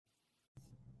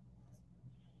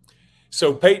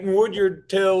So Peyton Woodyard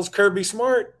tells Kirby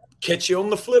Smart, catch you on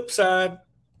the flip side.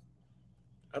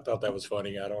 I thought that was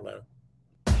funny. I don't know.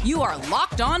 You are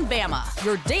Locked On Bama,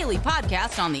 your daily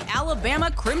podcast on the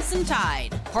Alabama Crimson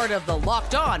Tide. Part of the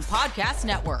Locked On Podcast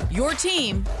Network, your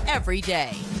team every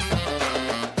day.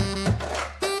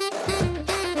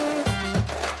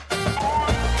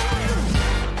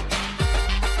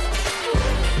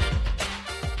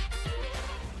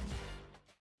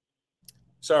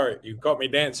 Sorry, you caught me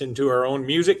dancing to our own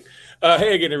music.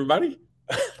 Hey again, everybody.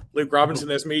 Luke Robinson,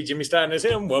 that's me. Jimmy Stein, that's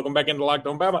him. Welcome back into Locked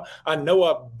On Bama. I know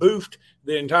I boofed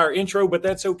the entire intro, but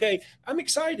that's okay. I'm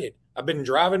excited. I've been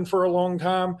driving for a long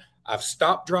time. I've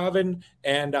stopped driving,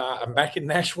 and I'm back in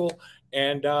Nashville.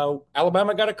 And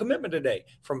Alabama got a commitment today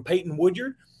from Peyton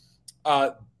Woodyard.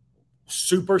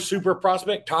 Super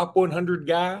prospect, top 100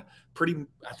 guy. Pretty,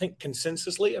 I think,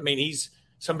 consensusly. I mean,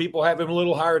 some people have him a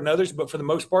little higher than others, but for the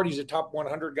most part, he's a top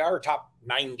 100 guy or top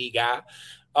 90 guy.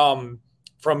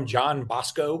 From John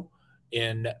Bosco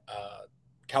in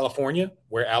California,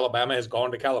 where Alabama has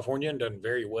gone to California and done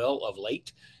very well of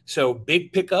late. So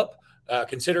big pickup,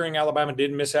 considering Alabama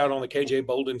did miss out on the KJ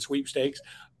Bolden sweepstakes.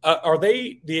 Are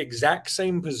they the exact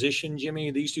same position, Jimmy?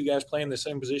 These two guys playing the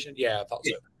same position? Yeah, I thought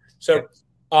so.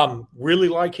 So really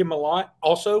like him a lot.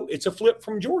 Also, it's a flip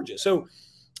from Georgia. So,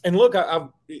 and look, I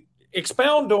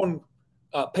expound on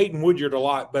Peyton Woodyard a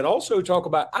lot, but also talk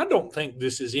about, I don't think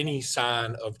this is any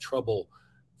sign of trouble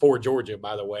for Georgia,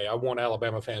 by the way. I want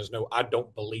Alabama fans to know I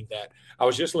don't believe that. I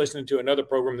was just listening to another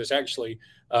program that's actually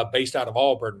based out of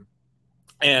Auburn,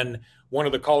 and one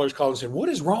of the callers called and said, what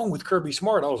is wrong with Kirby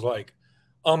Smart? I was like,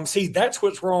 see, that's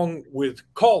what's wrong with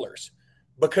callers,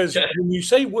 because when you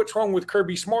say what's wrong with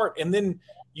Kirby Smart and then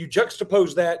you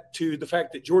juxtapose that to the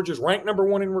fact that Georgia's ranked number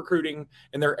one in recruiting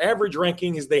and their average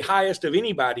ranking is the highest of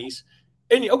anybody's,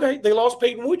 and okay, they lost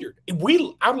Peyton Woodyard.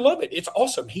 I love it. It's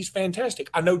awesome. He's fantastic.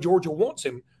 I know Georgia wants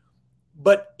him.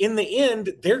 But in the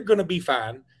end, they're going to be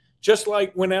fine. Just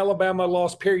like when Alabama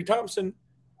lost Perry Thompson,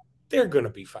 they're going to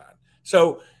be fine.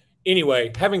 So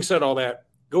anyway, having said all that,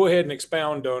 go ahead and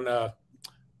expound on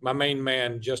my main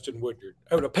man, Justin Woodyard.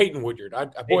 Oh, no, Peyton Woodyard.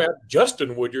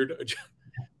 Justin Woodyard.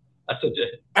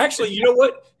 Actually, you know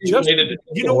what? You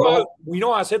know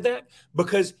why I said that?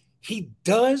 Because he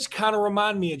does kind of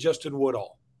remind me of Justin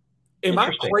Woodall. Am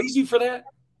I crazy for that?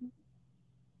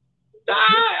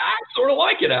 I sort of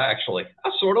like it, actually.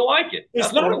 I sort of like it.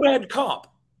 It's not a bad comp.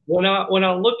 When I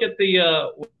look at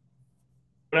when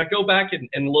I go back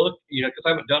and look, because I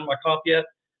haven't done my comp yet,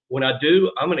 when I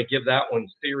do, I'm going to give that one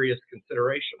serious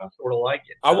consideration. I sort of like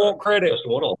it. I want credit.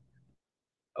 Justin Woodall.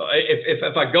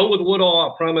 If I go with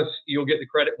Woodall, I promise you'll get the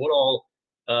credit. Woodall,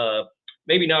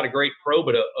 maybe not a great pro,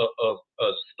 but a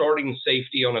starting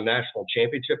safety on a national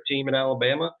championship team in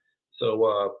Alabama.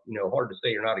 So, hard to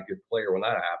say you're not a good player when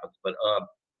that happens. But,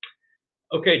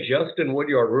 okay, Justin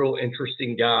Woodyard, real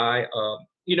interesting guy.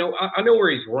 I know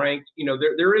where he's ranked.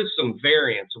 There is some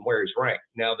variance in where he's ranked.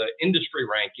 Now, the industry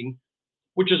ranking,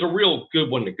 which is a real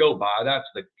good one to go by, that's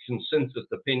the consensus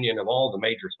opinion of all the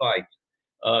major sites.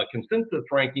 Consensus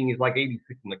ranking is like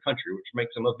 86 in the country, which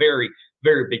makes him a very,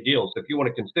 very big deal. So if you want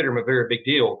to consider him a very big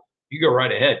deal, you go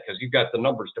right ahead because you've got the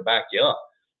numbers to back you up.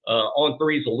 On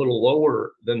three is a little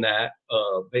lower than that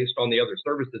based on the other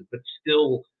services, but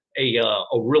still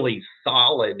a really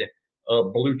solid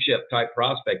blue chip type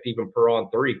prospect, even per on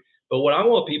three. But what I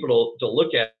want people to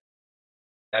look at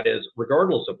is,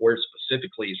 regardless of where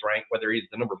specifically he's ranked, whether he's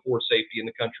the number 4 safety in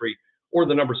the country or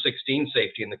the number 16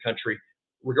 safety in the country,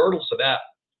 regardless of that,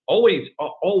 always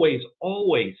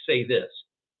say this.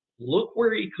 Look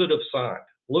where he could have signed.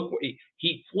 Look,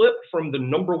 he flipped from the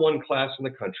number 1 class in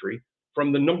the country,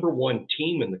 from the number 1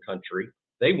 team in the country.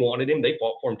 They wanted him. They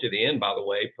fought for him to the end, by the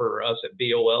way, per us at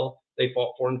BOL. They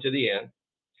fought for him to the end.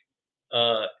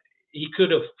 He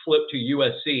could have flipped to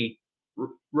USC,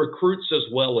 recruits as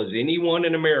well as anyone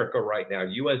in America right now.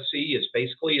 USC is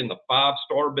basically in the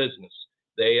 5-star business.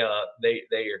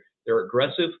 They're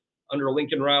aggressive under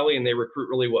Lincoln Riley, and they recruit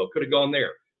really well. Could have gone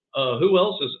there. Who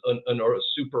else is a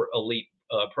super elite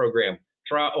program?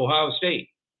 Try Ohio State.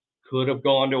 Could have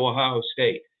gone to Ohio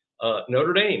State.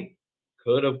 Notre Dame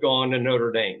could have gone to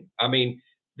Notre Dame. I mean,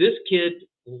 this kid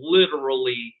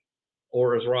literally,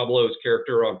 or as Rob Lowe's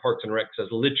character on Parks and Rec says,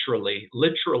 literally,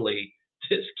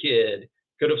 this kid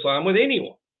could have signed with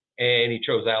anyone. And he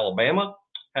chose Alabama,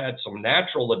 had some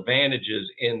natural advantages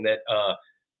in that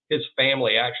his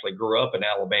family actually grew up in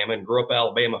Alabama and grew up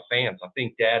Alabama fans. I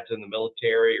think dad's in the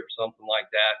military or something like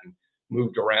that and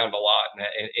moved around a lot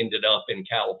and ended up in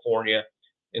California,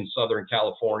 in Southern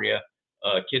California.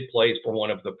 Kid plays for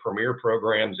one of the premier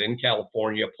programs in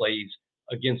California, plays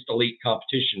against elite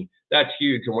competition. That's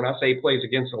huge. And when I say plays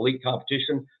against elite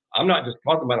competition, I'm not just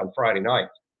talking about on Friday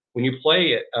nights. When you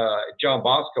play at John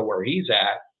Bosco where he's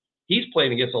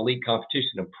playing against elite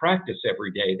competition in practice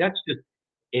every day. That's just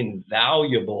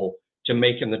invaluable to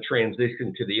making the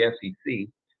transition to the SEC.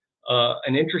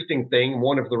 An interesting thing,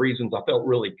 one of the reasons I felt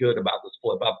really good about this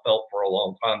flip, I felt for a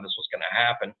long time this was going to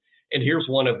happen. And here's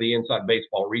one of the inside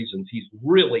baseball reasons. He's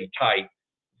really tight,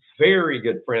 very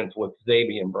good friends with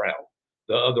Xavier Brown,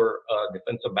 the other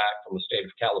defensive back from the state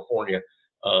of California,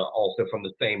 also from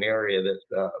the same area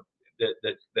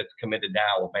that's committed to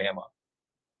Alabama.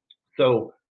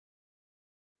 So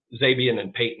Xavier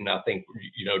and Peyton, I think,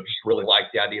 just really like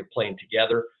the idea of playing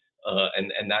together.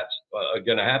 And that's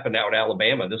going to happen now at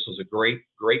Alabama. This was a great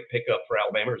pickup for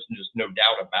Alabama. There's just no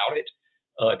doubt about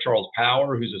it. Charles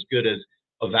Power, who's as good as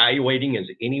evaluating as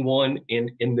anyone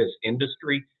in this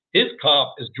industry. His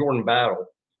comp is Jordan Battle.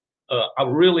 I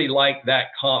really like that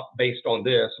comp based on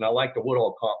this, and I like the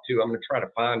Woodall comp too. I'm going to try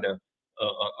to find a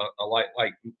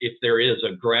like if there is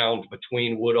a ground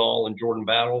between Woodall and Jordan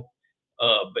Battle.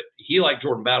 But he liked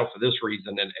Jordan Battle for this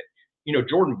reason. And,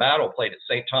 Jordan Battle played at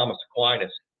St. Thomas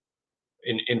Aquinas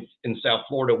in South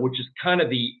Florida, which is kind of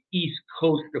the East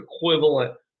Coast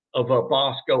equivalent of a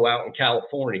Bosco out in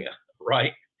California,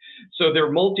 right? So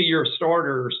they're multi-year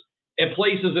starters at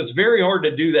places it's very hard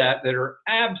to do that are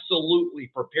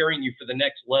absolutely preparing you for the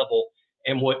next level.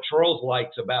 And what Charles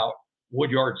likes about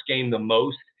Woodyard's game the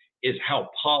most is how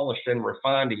polished and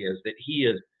refined he is, that he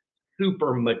is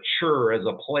super mature as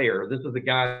a player. This is a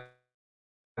guy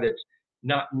that's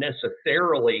not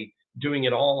necessarily doing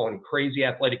it all on crazy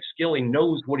athletic skill. He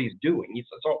knows what he's doing. It's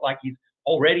sort of like he's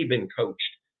already been coached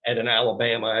at an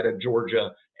Alabama, at a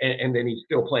Georgia, and then he's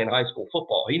still playing high school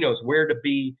football. He knows where to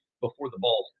be before the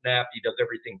ball's snapped. He does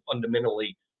everything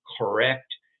fundamentally correct.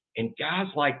 And guys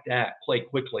like that play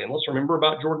quickly. And let's remember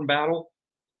about Jordan Battle.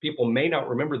 People may not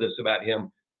remember this about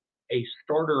him. A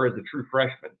starter as a true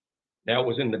freshman. Now, it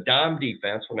was in the dime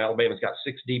defense when Alabama's got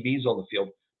 6 DBs on the field.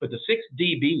 But the 6th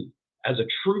DB as a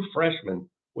true freshman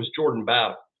was Jordan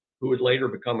Battle, who would later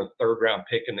become a 3rd-round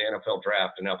pick in the NFL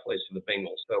draft and now plays for the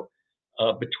Bengals. So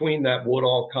between that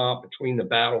Woodall comp, between the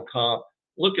Battle comp,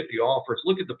 look at the offers,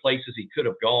 look at the places he could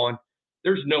have gone.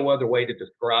 There's no other way to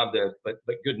describe this, but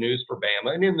good news for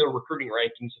Bama. And in the recruiting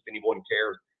rankings, if anyone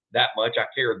cares that much, I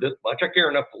care this much. I care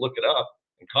enough to look it up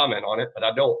and comment on it, but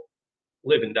I don't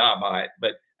live and die by it.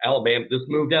 But Alabama, this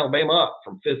moved Alabama up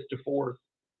from 5th to 4th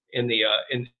in the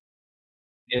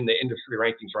industry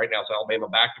rankings right now. So Alabama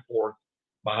back to 4th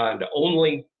behind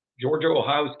only Georgia,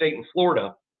 Ohio State, and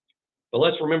Florida. But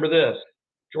let's remember this: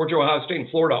 Georgia, Ohio State, and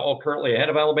Florida all currently ahead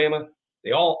of Alabama.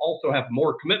 They all also have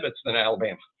more commitments than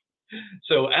Alabama.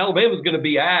 So Alabama's going to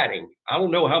be adding. I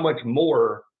don't know how much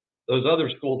more those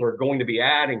other schools are going to be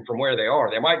adding from where they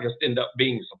are. They might just end up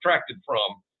being subtracted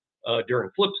from during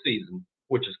flip season,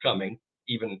 which is coming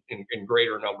even in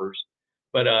greater numbers.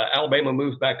 But Alabama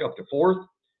moves back up to 4th.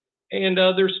 And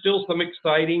there's still some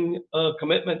exciting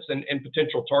commitments and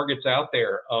potential targets out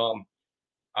there.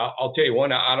 I'll tell you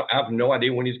one, I have no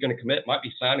idea when he's going to commit. It might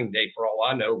be signing day for all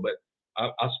I know, but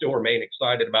I still remain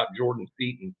excited about Jordan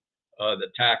Seaton, the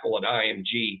tackle at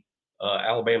IMG.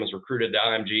 Alabama's recruited to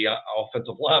IMG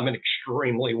offensive lineman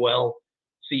extremely well.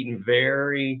 Seaton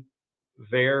very,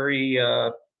 very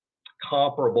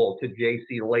comparable to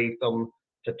J.C. Latham,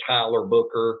 to Tyler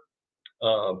Booker,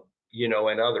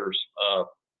 and others.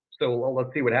 So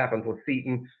let's see what happens with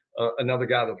Seaton. Another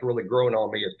guy that's really growing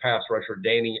on me is pass rusher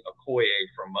Danny Okoye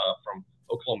from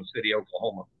Oklahoma City,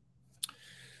 Oklahoma.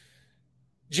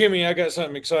 Jimmy, I got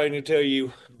something exciting to tell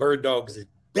you. Bird Dogs is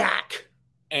back,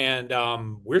 and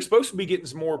we're supposed to be getting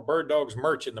some more Bird Dogs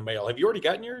merch in the mail. Have you already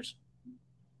gotten yours?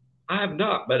 I have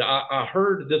not, but I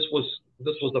heard this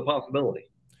was a possibility.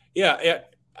 Yeah,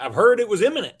 I've heard it was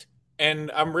imminent,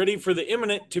 and I'm ready for the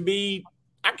imminent to be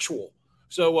actual.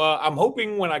 So I'm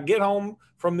hoping when I get home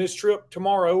from this trip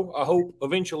tomorrow, I hope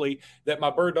eventually that my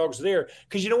Bird Dog's there.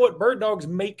 Because you know what? Bird Dogs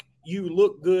make you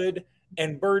look good.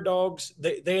 And Bird Dogs,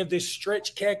 they have this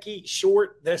stretch khaki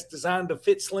short that's designed to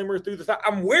fit slimmer through the thigh.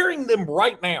 I'm wearing them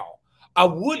right now. I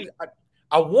want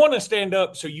to stand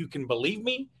up so you can believe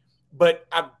me, but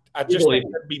I just think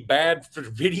that'd be bad for the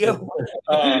video.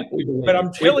 But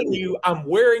I'm telling you, I'm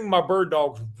wearing my Bird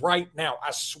Dogs right now.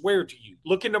 I swear to you.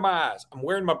 Look into my eyes. I'm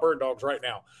wearing my Bird Dogs right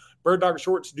now. Bird Dog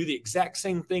shorts do the exact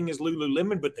same thing as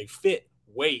Lululemon, but they fit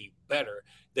way better.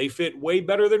 They fit way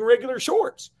better than regular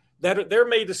shorts. They're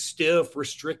made of stiff,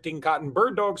 restricting cotton.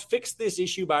 Bird Dogs fixed this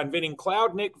issue by inventing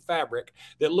cloud knit fabric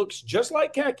that looks just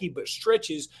like khaki but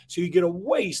stretches so you get a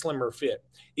way slimmer fit.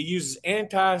 It uses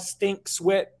anti-stink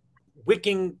sweat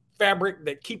wicking fabric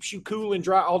that keeps you cool and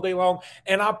dry all day long.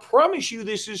 And I promise you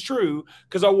this is true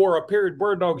because I wore a pair of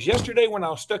Bird Dogs yesterday when I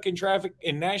was stuck in traffic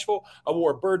in Nashville. I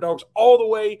wore Bird Dogs all the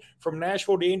way from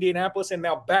Nashville to Indianapolis and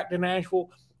now back to Nashville.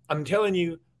 I'm telling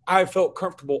you, I felt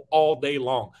comfortable all day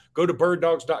long. Go to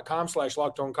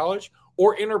birddogs.com/lockedoncollege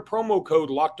or enter promo code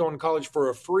LockedOnCollege for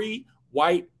a free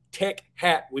white tech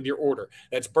hat with your order.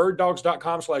 That's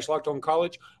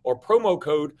birddogs.com/lockedoncollege or promo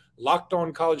code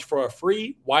LockedOnCollege for a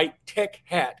free white tech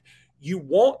hat. You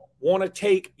won't want to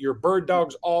take your Bird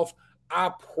Dogs off.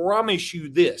 I promise you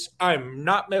this. I'm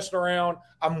not messing around.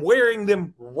 I'm wearing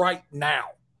them right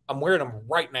now.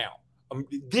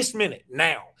 This minute,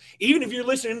 now. Even if you're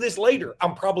listening to this later,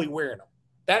 I'm probably wearing them.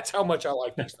 That's how much I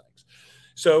like these things.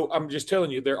 So I'm just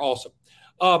telling you, they're awesome.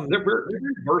 They're very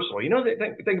versatile. You know,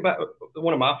 think about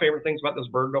one of my favorite things about those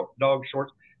Bird Dog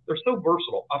shorts. They're so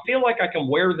versatile. I feel like I can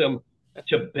wear them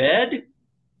to bed,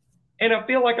 and I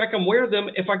feel like I can wear them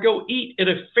if I go eat at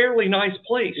a fairly nice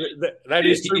place. That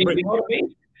is true. You know what I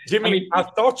mean? Jimmy, I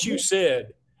thought you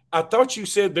said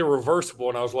they're reversible,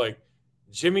 and I was like,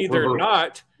 Jimmy, they're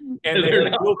not, and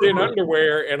they're built-in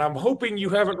underwear, and I'm hoping you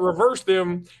haven't reversed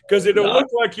them because it'll look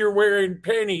like you're wearing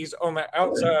panties on the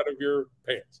outside of your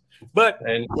pants. But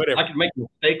whatever. I could make a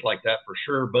mistake like that for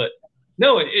sure, but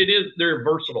no, it is. They're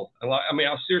versatile. I mean,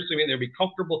 I seriously mean they'd be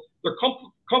comfortable. They're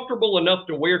comfortable enough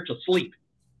to wear to sleep.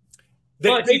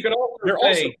 But you can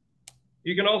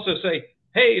also say,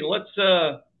 hey, let's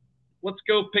go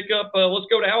pick up. Let's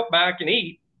go to Outback and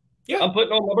eat. Yeah, I'm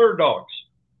putting on my Bird Dogs.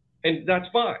 And that's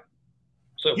fine.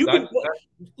 So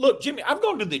look, Jimmy, I've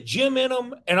gone to the gym in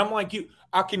them, and I'm like you.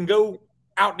 I can go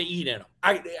out to eat in them.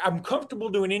 I'm comfortable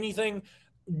doing anything.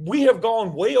 We have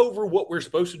gone way over what we're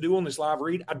supposed to do on this live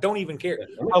read. I don't even care.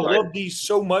 I love these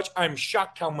so much. I'm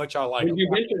shocked how much I like them. You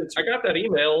mentioned, I got that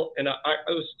email, and I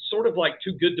was sort of like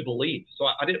too good to believe. So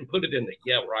I didn't put it in the,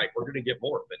 yeah, right, we're going to get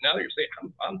more. But now you're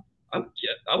saying,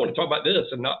 I want to talk about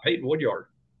this and not Peyton Woodyard.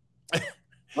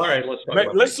 All right,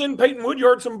 let's send Peyton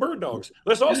Woodyard some Bird Dogs.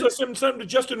 Let's also send some to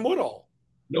Justin Woodall.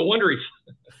 No wonder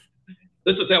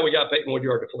this is how we got Peyton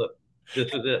Woodyard to flip. This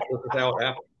is it. This is how it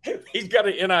happened. He's got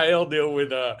an NIL deal with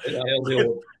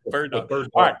Bird Dogs.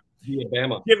 All right,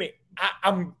 Alabama. Jimmy,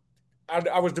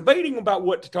 I was debating about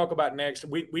what to talk about next.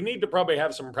 We need to probably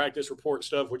have some practice report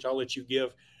stuff, which I'll let you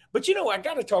give. But I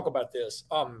got to talk about this.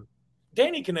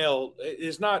 Danny Kanell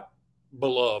is not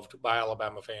beloved by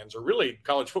Alabama fans or really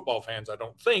college football fans, I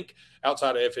don't think,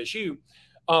 outside of FSU.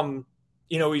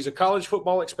 He's a college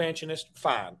football expansionist.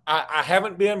 Fine. I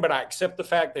haven't been, but I accept the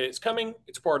fact that it's coming.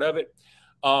 It's part of it.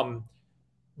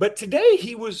 But today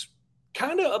he was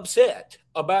kind of upset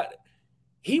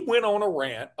he went on a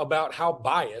rant about how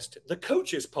biased the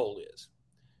coaches poll is.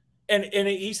 And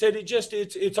he said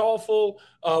it's awful.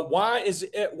 Why is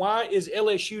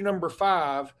LSU number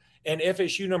 5 and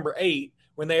FSU number 8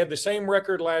 when they had the same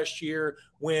record last year,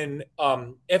 when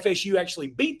FSU actually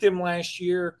beat them last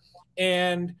year,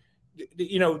 and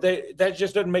that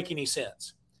just doesn't make any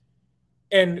sense.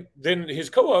 And then his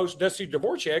co-host Dusty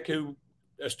Dvorak, who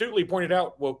astutely pointed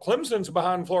out, well, Clemson's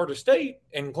behind Florida State,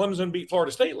 and Clemson beat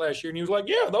Florida State last year, and he was like,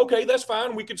 yeah, okay, that's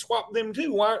fine, we could swap them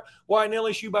too. Why an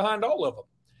LSU behind all of them?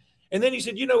 And then he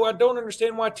said, I don't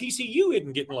understand why TCU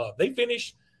isn't getting love. They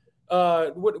finished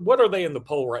what are they in the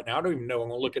poll right now? I don't even know. I'm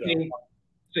gonna look it up.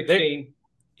 16.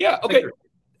 Yeah, okay.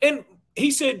 And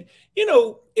he said,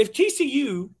 if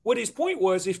TCU, what his point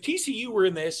was, if TCU were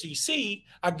in the SEC,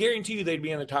 I guarantee you they'd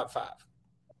be in the top 5.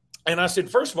 And I said,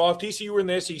 first of all, if TCU were in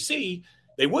the SEC,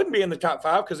 they wouldn't be in the top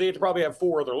 5 because they had to probably have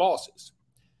 4 other losses.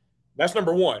 That's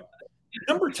number one.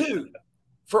 Number two,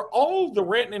 for all the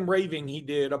ranting and raving he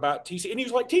did about TCU, and he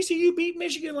was like, TCU beat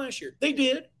Michigan last year. They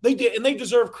did, and they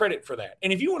deserve credit for that.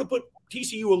 And if you want to put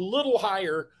TCU a little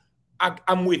higher,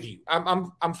 I'm with you.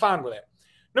 I'm fine with that.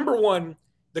 Number one,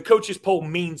 the coaches poll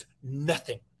means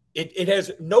nothing. It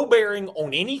has no bearing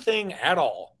on anything at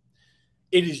all.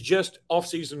 It is just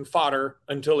off-season fodder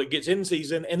until it gets in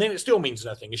season, and then it still means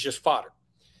nothing. It's just fodder.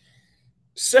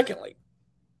 Secondly,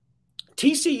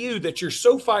 TCU that you're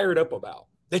so fired up about,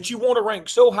 that you want to rank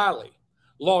so highly,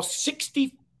 lost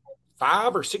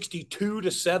 65 or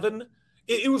 62-7.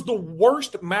 It was the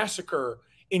worst massacre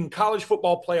in college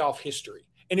football playoff history.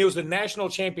 And it was a national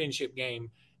championship game,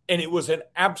 and it was an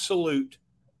absolute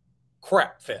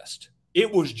crap fest. It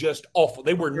was just awful.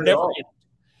 They were never in it.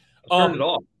 Turned it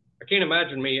off. I can't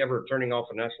imagine me ever turning off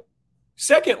a national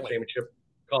championship.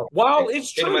 While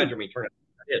it's true. I can't imagine me turning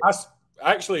it.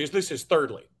 Actually, this is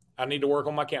thirdly. I need to work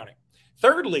on my counting.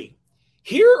 Thirdly,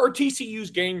 here are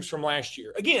TCU's games from last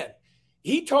year. Again,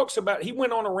 he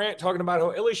went on a rant talking about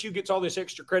how LSU gets all this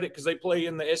extra credit because they play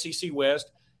in the SEC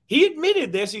West. He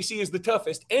admitted the SEC is the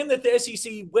toughest and that the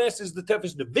SEC West is the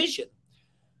toughest division.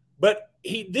 But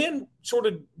he then sort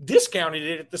of discounted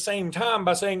it at the same time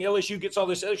by saying LSU gets all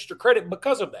this extra credit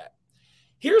because of that.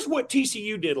 Here's what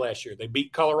TCU did last year. They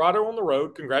beat Colorado on the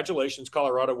road. Congratulations,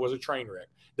 Colorado was a train wreck.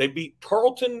 They beat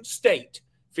Tarleton State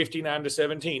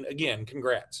 59-17. Again,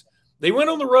 congrats. They went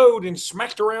on the road and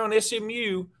smacked around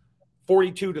SMU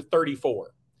 42-34.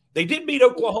 They did beat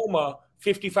Oklahoma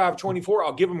 55-24.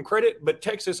 I'll give them credit, but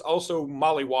Texas also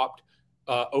mollywopped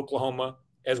Oklahoma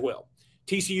as well.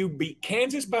 TCU beat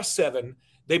Kansas by 7.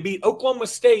 They beat Oklahoma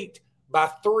State by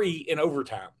 3 in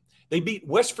overtime. They beat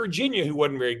West Virginia, who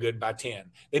wasn't very good, by 10.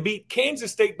 They beat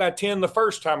Kansas State by 10 the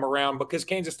first time around because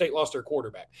Kansas State lost their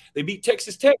quarterback. They beat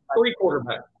Texas Tech by 3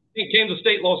 quarterbacks. I think Kansas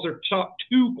State lost their top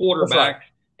 2 quarterbacks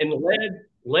and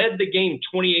led the game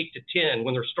 28-10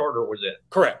 when their starter was in.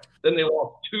 Correct. Then they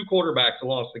lost 2 quarterbacks and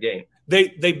lost the game.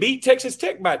 They beat Texas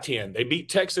Tech by 10. They beat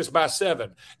Texas by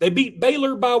 7. They beat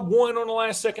Baylor by 1 on the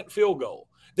last-second field goal.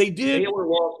 Baylor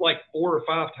lost like 4 or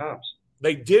 5 times.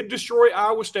 They did destroy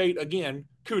Iowa State. Again,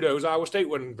 kudos. Iowa State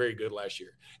wasn't very good last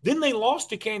year. Then they lost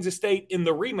to Kansas State in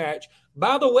the rematch.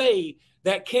 By the way,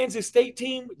 that Kansas State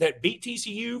team that beat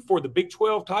TCU for the Big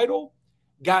 12 title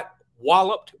got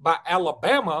walloped by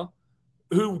Alabama,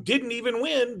 who didn't even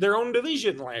win their own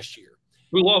division last year.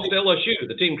 Who lost to LSU,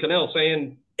 the team Kanell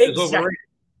saying is overrated.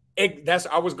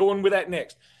 I was going with that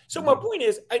next. So my point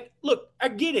is, I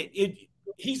get it.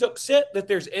 He's upset that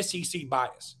there's SEC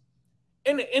bias.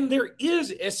 And there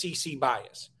is SEC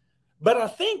bias. But I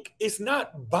think it's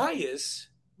not bias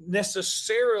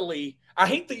necessarily. I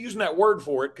hate to using that word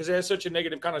for it because it has such a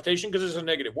negative connotation because it's a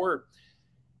negative word.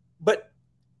 But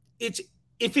if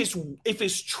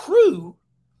it's true,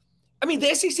 I mean,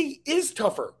 the SEC is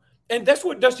tougher. And that's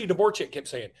what Dusty Dvorak kept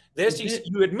saying. The SEC,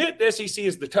 you admit the SEC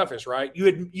is the toughest, right?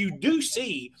 You do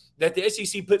see that the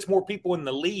SEC puts more people in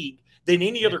the league than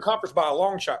any other conference by a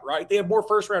long shot, right? They have more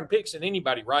first-round picks than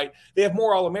anybody, right? They have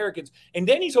more All-Americans. And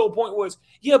Danny's whole point was,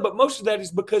 yeah, but most of that is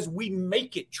because we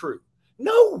make it true.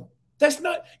 No, that's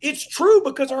not. It's true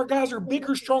because our guys are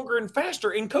bigger, stronger, and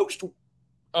faster and coached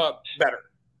better.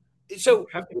 So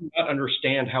how can you not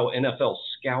understand how NFL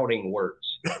scouting works?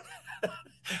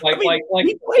 Like the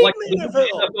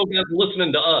NFL guys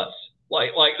listening to us.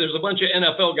 Like there's a bunch of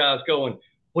NFL guys going,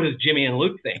 what does Jimmy and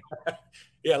Luke think?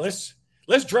 Yeah, let's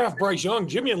draft Bryce Young.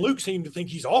 Jimmy and Luke seem to think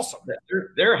he's awesome.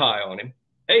 They're high on him.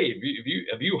 Hey,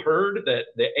 have you heard that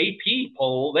the AP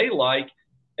poll, they like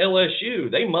LSU?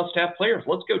 They must have players.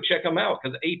 Let's go check them out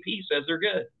because AP says they're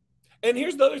good. And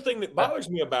here's the other thing that bothers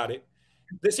me about it.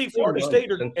 Florida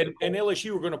State and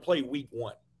LSU are going to play week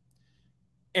 1.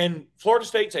 And Florida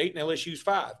State's 8 and LSU's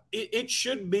 5. It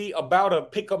should be about a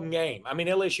pick-em game. I mean,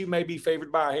 LSU may be favored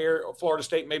by a hair, or Florida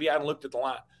State maybe I haven't looked at the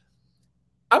line.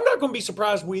 I'm not going to be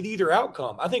surprised with either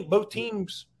outcome. I think both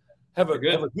teams have a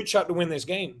good shot to win this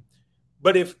game.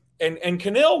 But if and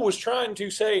Kanell was trying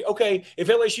to say, okay, if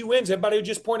LSU wins, everybody would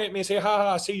just point at me and say,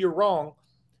 ha, I see you're wrong.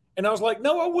 And I was like,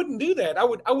 no, I wouldn't do that. I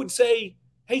would say,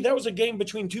 hey, that was a game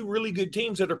between 2 really good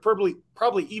teams that are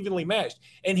probably evenly matched.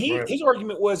 And his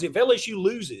argument was if LSU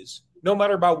loses, no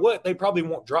matter by what, they probably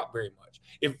won't drop very much.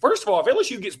 First of all, if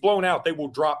LSU gets blown out, they will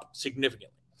drop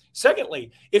significantly.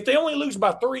 Secondly, if they only lose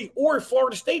by 3 or if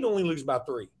Florida State only lose by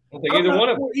 3, I don't think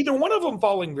either one of them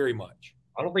falling very much.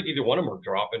 I don't think either one of them are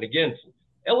dropping. Again,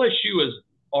 LSU is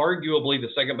arguably the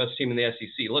second best team in the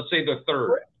SEC. Let's say they're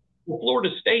third. Well, Florida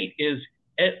State is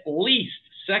at least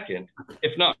second,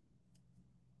 if not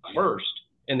first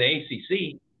in the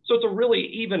ACC. So it's a really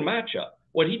even matchup.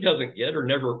 What he doesn't get or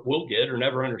never will get or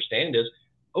never understand is,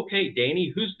 okay,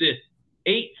 Danny, who's the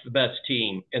 8th best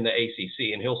team in the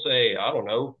ACC? And he'll say, I don't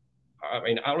know. I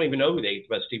mean, I don't even know who the 8th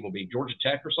best team will be, Georgia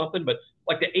Tech or something. But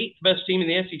like the 8th best team in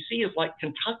the SEC is like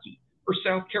Kentucky or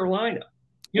South Carolina.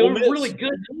 You know, they're really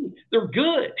good teams. They're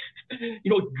good.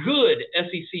 You know, good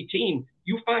SEC team.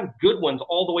 You find good ones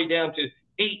all the way down to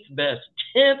 8th best,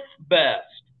 10th best.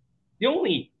 The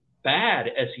only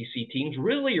bad SEC teams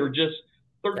really are just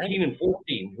 13 and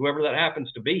 14, whoever that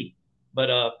happens to be. But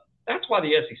that's why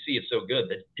the SEC is so good.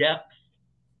 The depth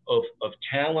of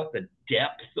talent, the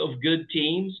depth of good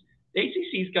teams. The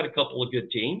ACC's got a couple of good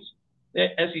teams. The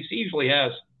SEC usually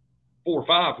has 4 or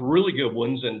 5 really good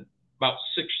ones and about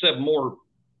 6 or 7 more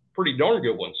pretty darn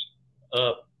good ones.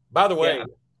 By the way,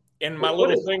 and my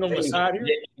little thing on the side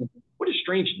here. What a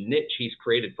strange niche he's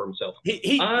created for himself.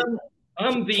 He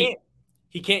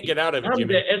can't get out of it,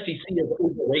 Jimmy. I'm the SEC is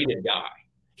overrated guy.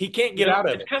 He can't get out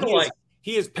of it. Kind of like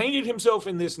he has painted himself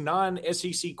in this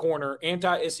non-SEC corner,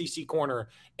 anti-SEC corner,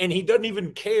 and he doesn't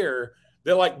even care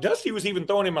They're like, Dusty was even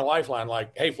throwing him a lifeline,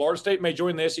 like, hey, Florida State may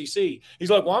join the SEC. He's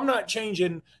like, well, I'm not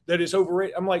changing that it's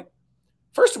overrated. I'm like,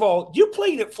 first of all, you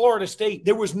played at Florida State.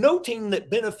 There was no team that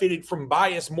benefited from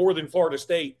bias more than Florida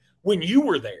State when you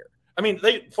were there. I mean,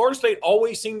 Florida State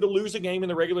always seemed to lose a game in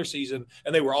the regular season,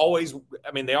 and they always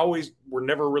were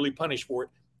never really punished for it.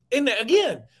 And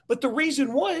again, but the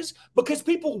reason was because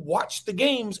people watched the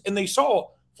games and they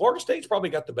saw Florida State's probably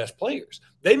got the best players.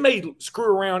 They may screw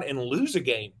around and lose a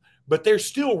game, but they're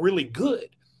still really good.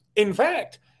 In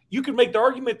fact, you could make the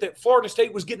argument that Florida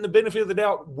State was getting the benefit of the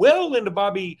doubt well into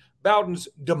Bobby Bowden's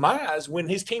demise when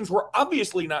his teams were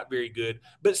obviously not very good,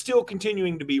 but still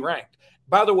continuing to be ranked.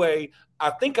 By the way,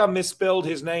 I think I misspelled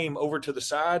his name over to the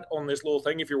side on this little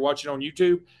thing if you're watching on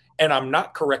YouTube, and I'm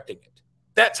not correcting it.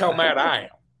 That's how mad I am.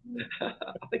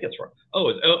 I think that's right.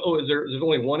 Is there's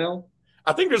only one L?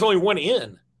 I think there's only one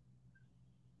N.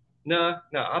 No,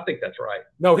 I think that's right.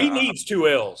 No, he needs two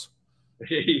L's.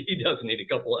 He does need a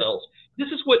couple of L's. This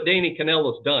is what Danny Kanell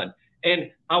has done.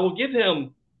 And I will give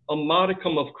him a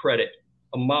modicum of credit,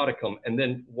 and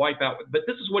then wipe out. But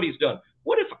this is what he's done.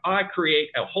 What if I create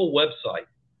a whole website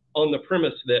on the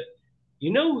premise that,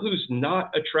 you know who's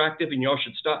not attractive and y'all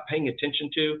should stop paying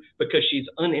attention to because she's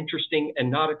uninteresting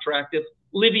and not attractive?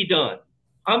 Livy Dunn.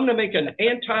 I'm going to make an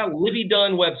anti-Livy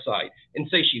Dunn website and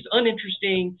say she's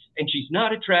uninteresting and she's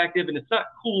not attractive, and it's not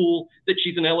cool that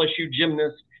she's an LSU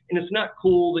gymnast, and it's not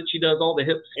cool that she does all the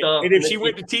hip stuff. And if she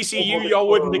went to TCU, y'all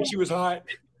wouldn't think she was hot.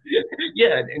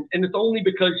 Yeah, and it's only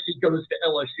because she goes to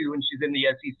LSU and she's in the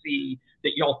SEC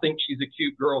that y'all think she's a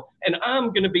cute girl. And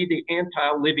I'm going to be the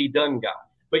anti-Livy Dunn guy.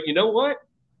 But you know what?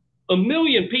 1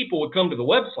 million people would come to the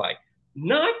website,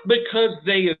 not because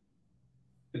they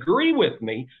agree with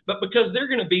me, but because they're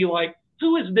going to be like,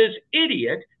 who is this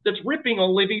idiot that's ripping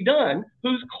on Livy Dunn,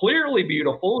 who's clearly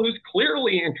beautiful, who's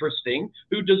clearly interesting,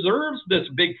 who deserves this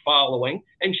big following,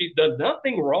 and she's done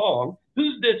nothing wrong?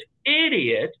 Who's this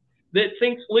idiot that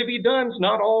thinks Livy Dunn's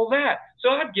not all that? So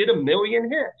I'd get 1 million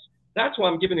hits. That's why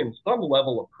I'm giving him some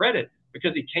level of credit,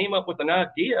 because he came up with an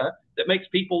idea that makes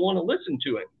people want to listen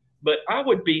to him. But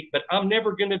I'm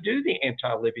never going to do the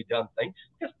anti-Livy Dunn thing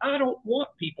because I don't want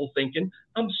people thinking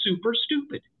I'm super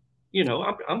stupid. You know,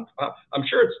 I'm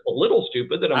sure it's a little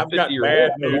stupid that I'm 50 years old. I've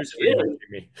got bad news for you,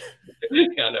 Jimmy.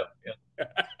 I know.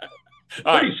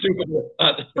 Yeah.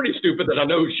 Pretty stupid that I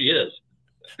know who she is.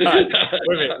 All right.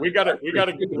 Wait a minute.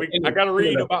 I gotta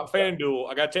read about FanDuel.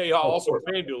 I gotta tell you how awesome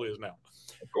FanDuel is now.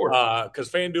 Of course. Because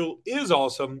FanDuel is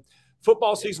awesome.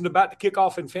 Football season about to kick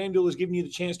off, and FanDuel is giving you the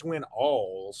chance to win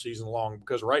all season long.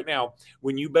 Because right now,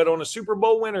 when you bet on a Super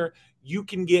Bowl winner, you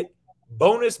can get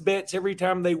bonus bets every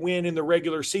time they win in the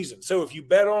regular season. So if you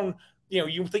bet on,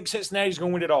 you think Cincinnati's going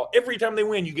to win it all, every time they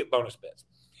win, you get bonus bets.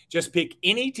 Just pick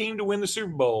any team to win the Super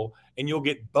Bowl, and you'll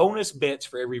get bonus bets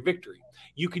for every victory.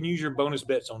 You can use your bonus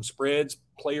bets on spreads,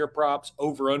 player props,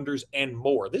 over-unders, and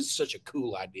more. This is such a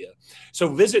cool idea. So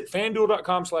visit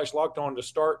FanDuel.com/lockedon to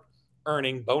start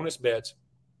earning bonus bets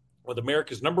with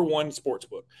America's #1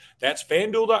 sportsbook. That's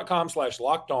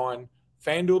FanDuel.com/lockedon,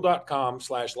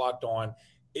 FanDuel.com/lockedon.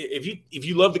 If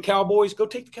you love the Cowboys, go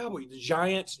take the Cowboys, the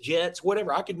Giants, Jets,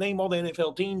 whatever. I could name all the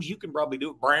NFL teams. You can probably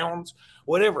do it. Browns,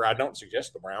 whatever. I don't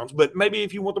suggest the Browns, but maybe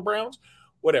if you want the Browns,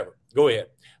 whatever. Go ahead.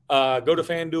 Go to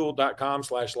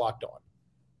FanDuel.com/lockedon. All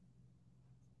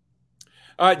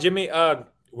right, Jimmy,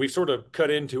 we've sort of cut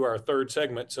into our third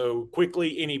segment. So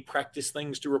quickly, any practice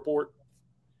things to report?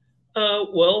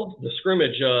 Well, the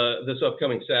scrimmage this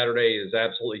upcoming Saturday is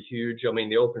absolutely huge. I mean,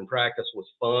 the open practice was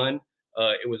fun.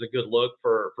 It was a good look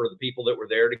for the people that were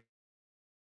there to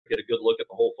get a good look at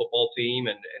the whole football team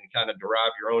and kind of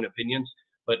derive your own opinions.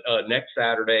 But next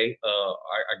Saturday,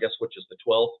 I guess, which is the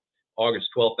 12th, August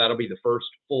 12th, that'll be the first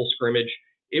full scrimmage.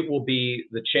 It will be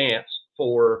the chance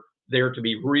for there to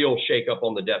be real shakeup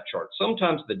on the depth chart.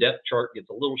 Sometimes the depth chart gets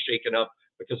a little shaken up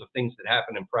because of things that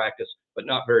happen in practice, but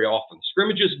not very often.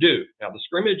 Scrimmages do. Now, the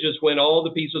scrimmage is when all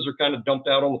the pieces are kind of dumped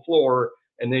out on the floor,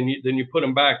 and then you put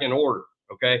them back in order,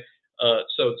 okay?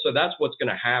 So that's what's going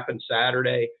to happen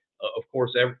Saturday. Of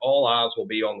course, all eyes will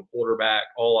be on the quarterback.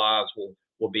 All eyes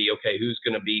will be, okay, who's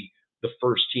going to be the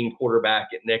first team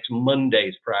quarterback at next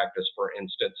Monday's practice, for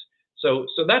instance. So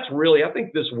that's really, I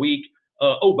think this week.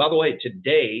 By the way,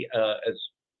 today,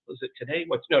 was it today?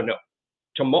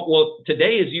 Tomorrow. Well,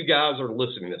 today, as you guys are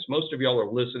listening to this, most of y'all are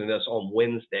listening to this on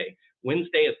Wednesday.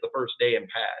 Wednesday is the first day in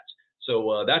pads.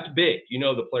 So that's big.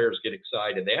 The players get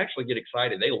excited. They actually get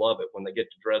excited. They love it when they get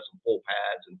to dress in full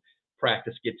pads and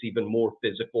practice gets even more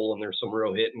physical and there's some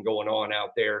real hitting going on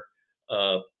out there.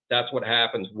 That's what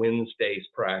happens Wednesday's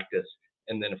practice.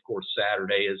 And then, of course,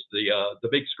 Saturday is the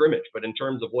big scrimmage. But in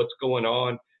terms of what's going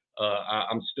on,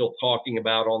 I'm still talking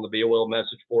about on the BOL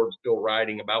message board, still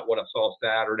writing about what I saw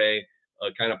Saturday,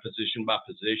 kind of position by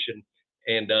position.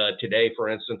 And today, for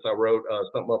instance, I wrote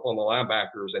something up on the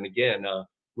linebackers. And again,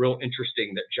 real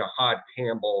interesting that Jahad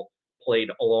Campbell played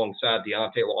alongside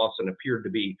Deontay Lawson, appeared to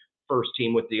be first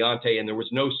team with Deontay, and there was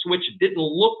no switch. It didn't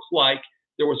look like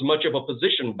there was much of a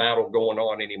position battle going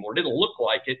on anymore. It didn't look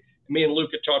like it. Me and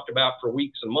Luke had talked about for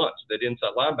weeks and months that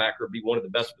inside linebacker would be one of the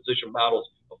best position battles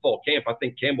of fall camp. I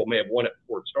think Campbell may have won it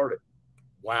before it started.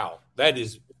 Wow. That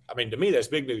is, I mean, to me, that's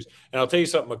big news. And I'll tell you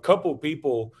something, a couple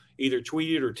people either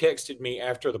tweeted or texted me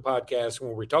after the podcast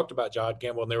when we talked about Jahad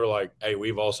Campbell, and they were like, hey,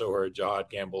 we've also heard Jahad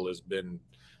Campbell has been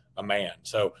a man.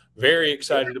 So very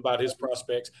excited about his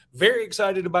prospects. Very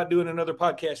excited about doing another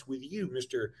podcast with you,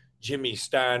 Mr. Jimmy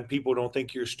Stein. People don't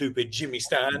think you're stupid, Jimmy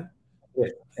Stein. Yeah.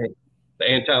 Hey, the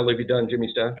anti-Livy Dunn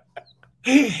Jimmy Stein.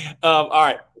 All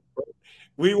right.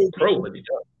 We will pro-Livy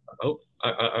Dunn.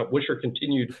 I wish her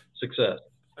continued success.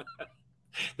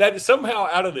 That is somehow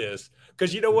out of this,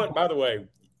 because you know what, by the way,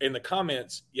 in the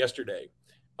comments yesterday,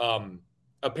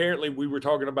 apparently we were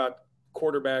talking about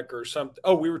quarterback or something.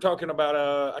 Oh, we were talking about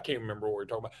I can't remember what we were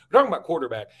talking about. We're talking about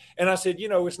quarterback. And I said,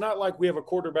 it's not like we have a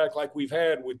quarterback like we've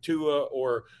had with Tua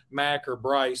or Mac or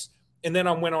Bryce. And then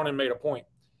I went on and made a point.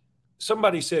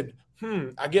 Somebody said,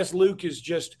 I guess Luke is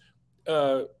just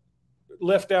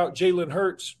left out Jalen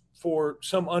Hurts for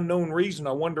some unknown reason.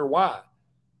 I wonder why.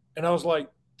 And I was like,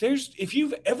 if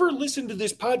you've ever listened to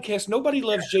this podcast, nobody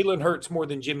loves Jalen Hurts more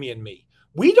than Jimmy and me.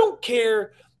 We don't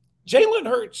care. Jalen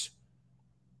Hurts,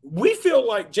 we feel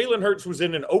like Jalen Hurts was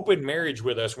in an open marriage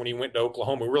with us when he went to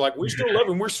Oklahoma. We're like, we still love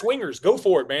him. We're swingers. Go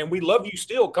for it, man. We love you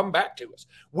still. Come back to us.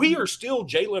 We are still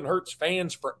Jalen Hurts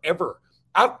fans forever.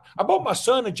 I bought my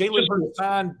son a Jalen Hurts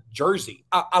signed jersey.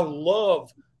 I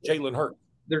love Jalen Hurts.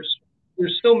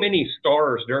 There's so many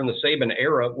stars during the Saban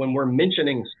era. When we're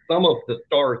mentioning some of the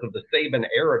stars of the Saban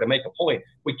era to make a point,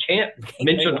 we can't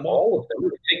mention all of them.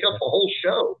 It would take up the whole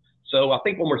show. So I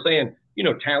think when we're saying,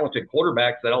 talented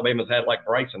quarterbacks that Alabama's had like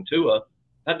Bryce and Tua,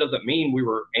 that doesn't mean we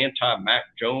were anti-Mac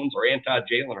Jones or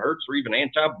anti-Jalen Hurts or even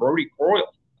anti-Brody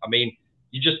Croyle. I mean,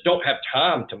 you just don't have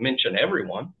time to mention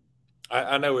everyone.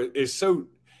 I know it's so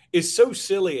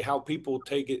silly how people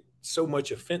take it so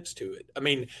much offense to it. I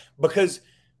mean, because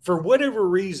for whatever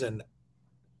reason,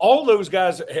 all those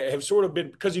guys have sort of been,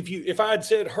 because if I had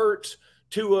said Hurts,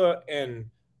 Tua, and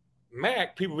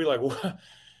Mac, people would be like,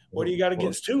 what do you got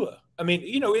against Tua? I mean,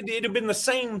 it'd have been the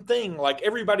same thing. Like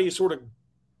everybody is sort of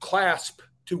clasped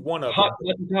to one of them.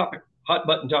 Hot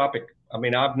button topic. I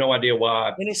mean, I have no idea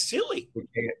why. And it's silly.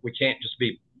 We can't just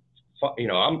be,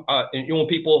 when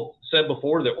people said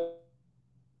before that,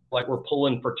 like, we're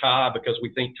pulling for Ty because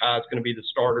we think Ty's going to be the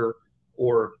starter,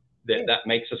 or that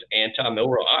makes us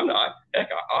anti-Milroe. I'm not. Heck,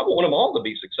 I want them all to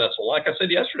be successful. Like I said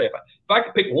yesterday, if I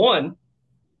could pick one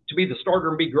to be the starter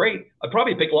and be great, I'd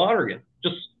probably pick Lonergan,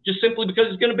 just simply because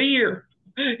he's going to be here.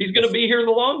 He's going to be here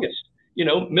the longest.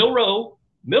 Milroe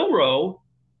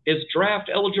is draft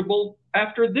eligible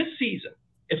after this season.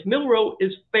 If Milroe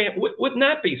is wouldn't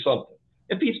that be something?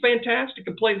 If he's fantastic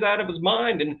and plays out of his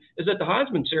mind and is at the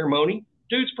Heisman ceremony,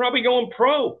 dude's probably going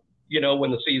pro,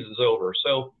 when the season's over.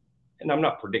 So, and I'm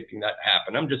not predicting that to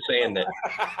happen. I'm just saying that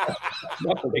I'm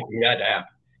not predicting that to happen,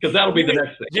 because that'll be the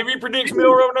next thing. Jimmy predicts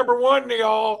Milroe number 1,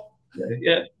 y'all.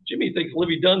 Yeah, Jimmy thinks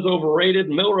Livy Dunn's overrated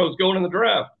and Milroe's going in the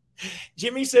draft.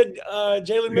 Jimmy said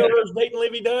Jalen Milroe's dating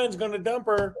Livy Dunn's going to dump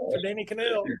her for Danny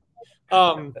Kanell.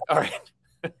 All right.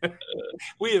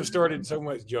 We have started so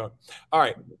much junk. All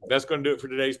right. That's going to do it for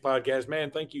today's podcast. Man,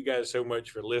 thank you guys so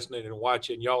much for listening and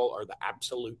watching. Y'all are the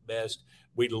absolute best.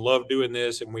 We love doing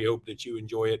this, and we hope that you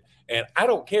enjoy it. And I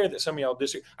don't care that some of y'all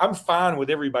disagree. I'm fine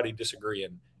with everybody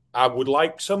disagreeing. I would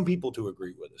like some people to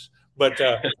agree with us. But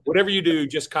whatever you do,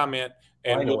 just comment,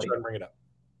 and we'll try to bring it up.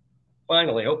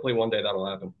 Finally. Hopefully one day that'll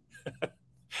happen.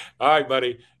 All right,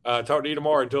 buddy. Talk to you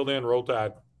tomorrow. Until then, roll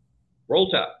tide. Roll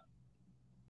tide.